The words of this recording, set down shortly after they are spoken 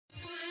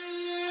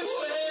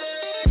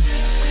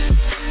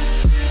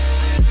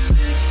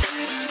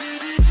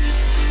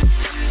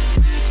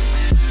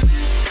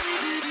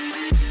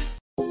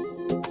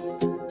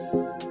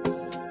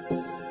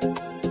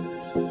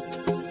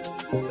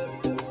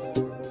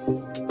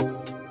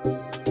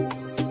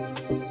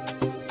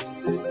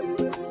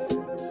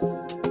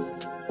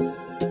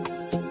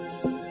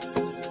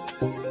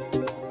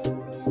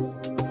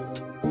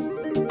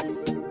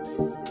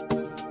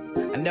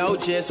know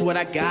just what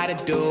I gotta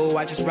do.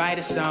 I just write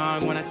a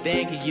song when I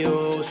think of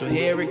you. So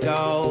here it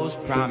goes.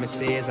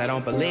 Promises, I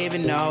don't believe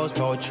in those.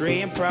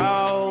 Poetry and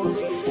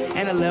prose,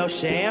 and a little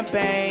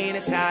champagne.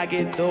 It's how I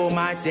get through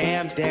my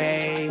damn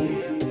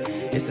days.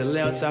 It's a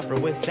little tougher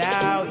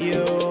without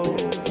you.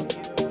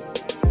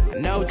 I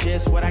know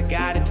just what I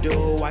gotta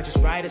do. I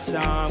just write a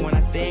song when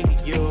I think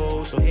of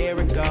you. So here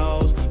it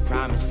goes.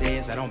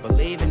 Promises, I don't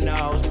believe in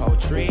those.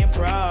 Poetry and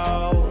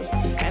prose,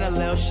 and a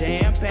little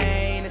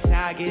champagne. It's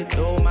how I get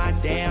through my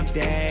damn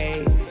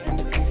days.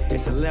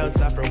 It's a little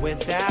tougher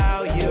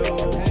without you.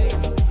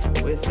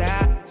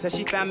 Said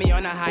she found me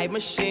on a hype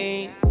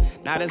machine.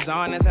 Not as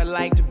on as I'd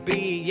like to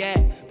be, yeah,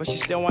 but she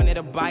still wanted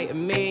a bite of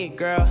me,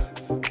 girl.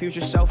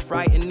 Future so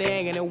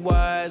frightening, and it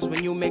was.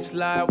 When you mix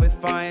love with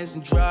funds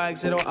and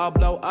drugs, it'll all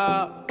blow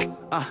up.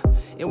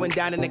 It went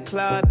down in the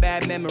club,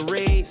 bad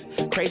memories.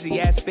 Crazy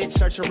ass bitch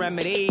searching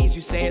remedies.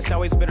 You say it's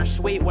always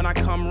bittersweet when I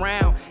come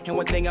round. And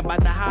one thing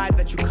about the highs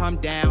that you come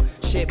down.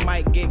 Shit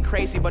might get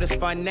crazy, but it's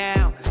fun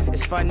now.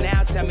 It's fun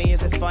now, tell me,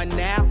 is it fun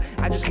now?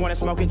 I just wanna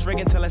smoke and drink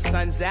until the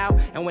sun's out.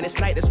 And when it's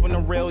night, that's when the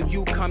real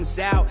you comes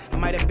out. I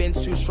might have been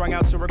too strung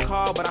out to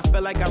recall, but I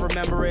feel like I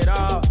remember it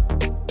all.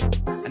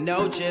 I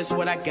know just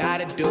what I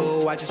gotta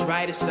do. I just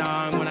write a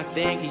song when I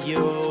think of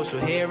you. So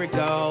here it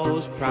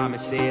goes.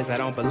 Promises, I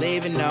don't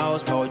believe in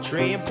those.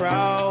 Poetry and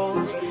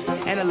prose,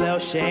 and a little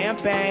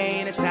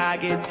champagne. It's how I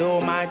get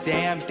through my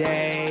damn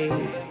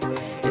days.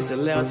 It's a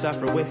little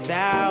tougher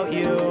without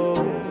you.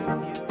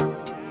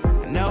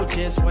 I know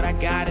just what I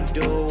gotta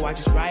do. I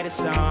just write a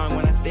song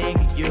when I think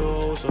of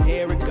you. So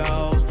here it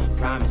goes.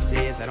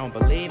 Promises, I don't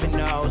believe in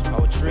those.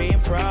 Poetry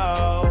and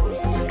prose,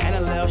 and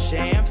a little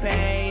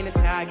champagne. It's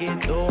how I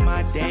get through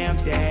my damn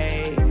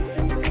days.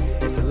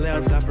 It's a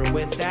little tougher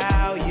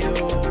without you.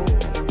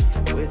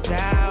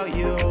 Without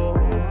you.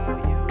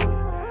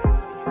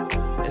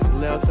 It's a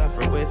little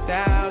tougher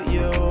without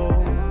you.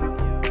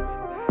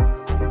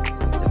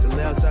 It's a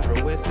little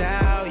tougher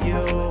without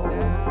you.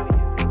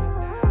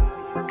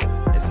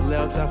 It's a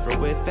little tougher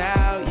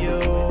without you.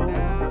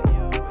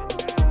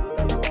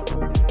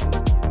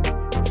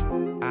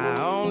 I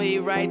only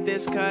write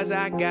this cause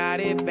I got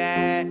it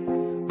bad.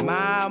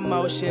 My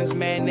emotions,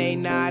 man, they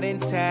not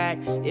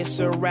intact. It's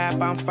a rap,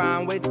 I'm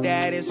fine with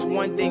that. It's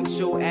one thing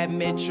to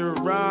admit you're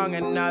wrong,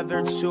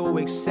 another to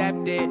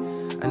accept it,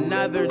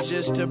 another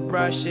just to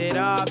brush it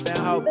off and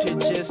hope to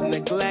just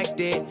neglect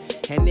it.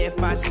 And if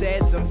I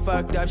said some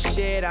fucked up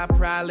shit, I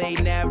probably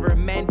never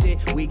meant it.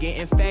 We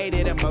getting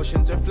faded,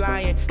 emotions are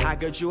flying. How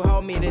could you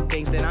hold me to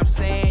things that I'm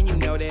saying? You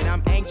know that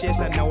I'm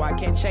anxious, I know I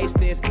can't chase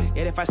this.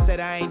 Yet if I said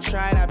I ain't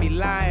tried, I'd be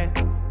lying.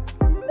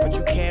 But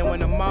you can't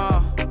win them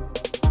all.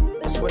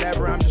 It's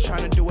whatever, I'm just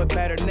trying to do it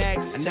better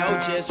next time. I know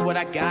just what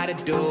I gotta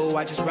do.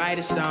 I just write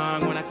a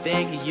song when I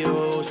think of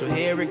you. So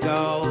here it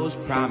goes.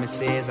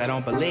 Promises, I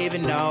don't believe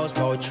in those.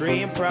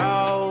 Poetry and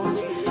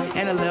prose,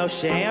 and a little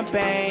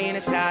champagne.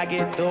 It's how I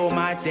get through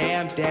my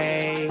damn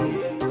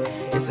days.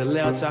 It's a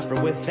little tougher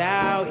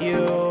without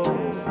you.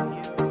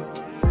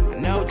 I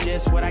know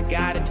just what I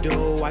gotta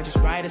do. I just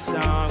write a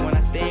song when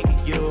I think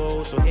of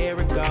you. So here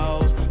it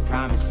goes.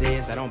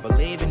 Promises, I don't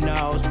believe in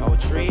those.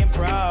 Poetry and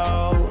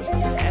prose,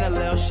 and a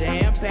little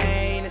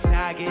champagne. It's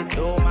how I get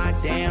through my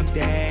damn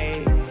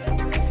days.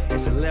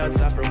 It's a little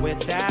tougher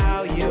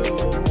without you.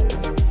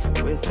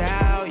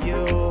 Without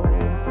you.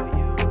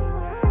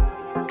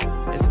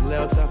 It's a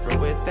little tougher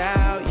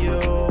without you.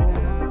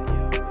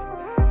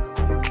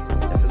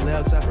 It's a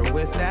little tougher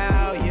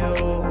without you.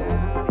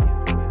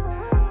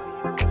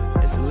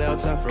 It's a little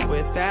tougher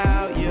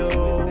without you.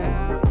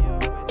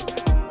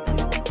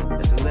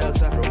 It's a little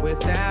tougher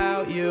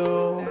without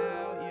you.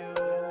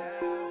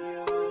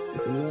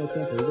 It's a little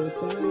tougher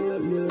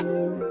without you.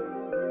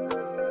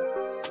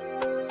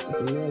 It's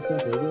a little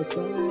tougher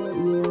without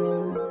you.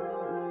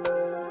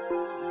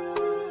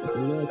 It's a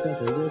little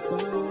tougher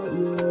without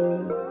you.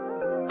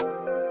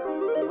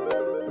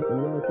 It's a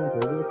little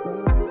tougher without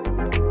you.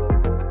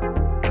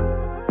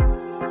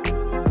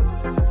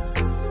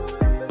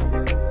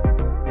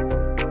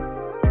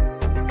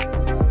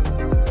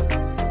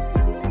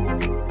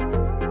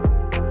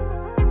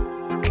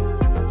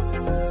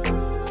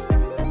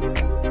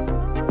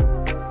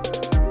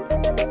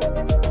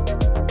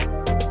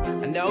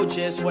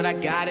 Just what I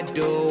gotta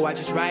do. I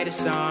just write a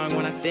song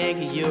when I think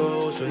of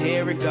you. So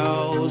here it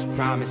goes.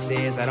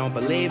 Promises, I don't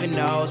believe in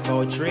those.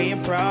 Poetry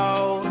and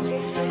prose,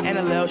 and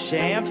a little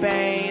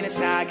champagne. It's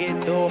how I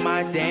get through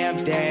my damn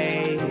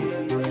days.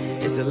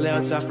 It's a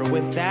little tougher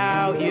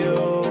without you.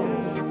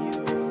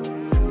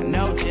 I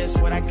know just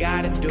what I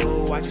gotta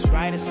do. I just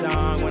write a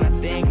song when I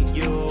think of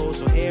you.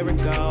 So here it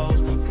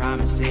goes.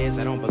 Promises,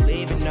 I don't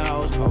believe in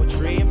those.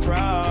 Poetry and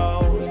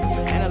prose,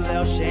 and a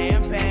little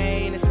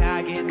champagne. It's how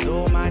I get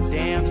through my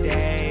damn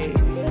days.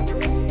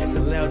 It's a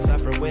little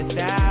tougher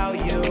without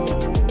you.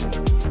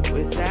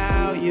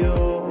 Without you.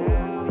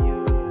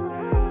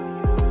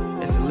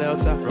 It's a little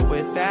tougher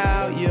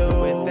without you.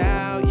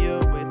 Without you.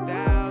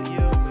 Without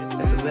you.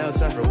 It's a little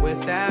tougher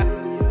without.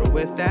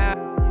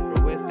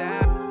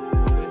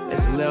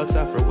 It's a little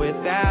tougher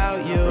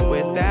without you.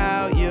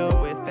 Without you.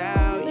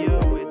 Without you.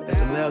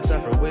 little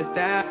tougher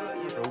without,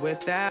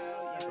 without,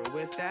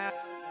 without,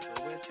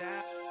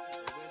 without.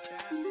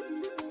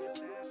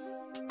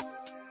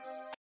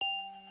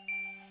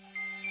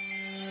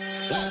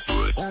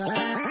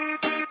 Without.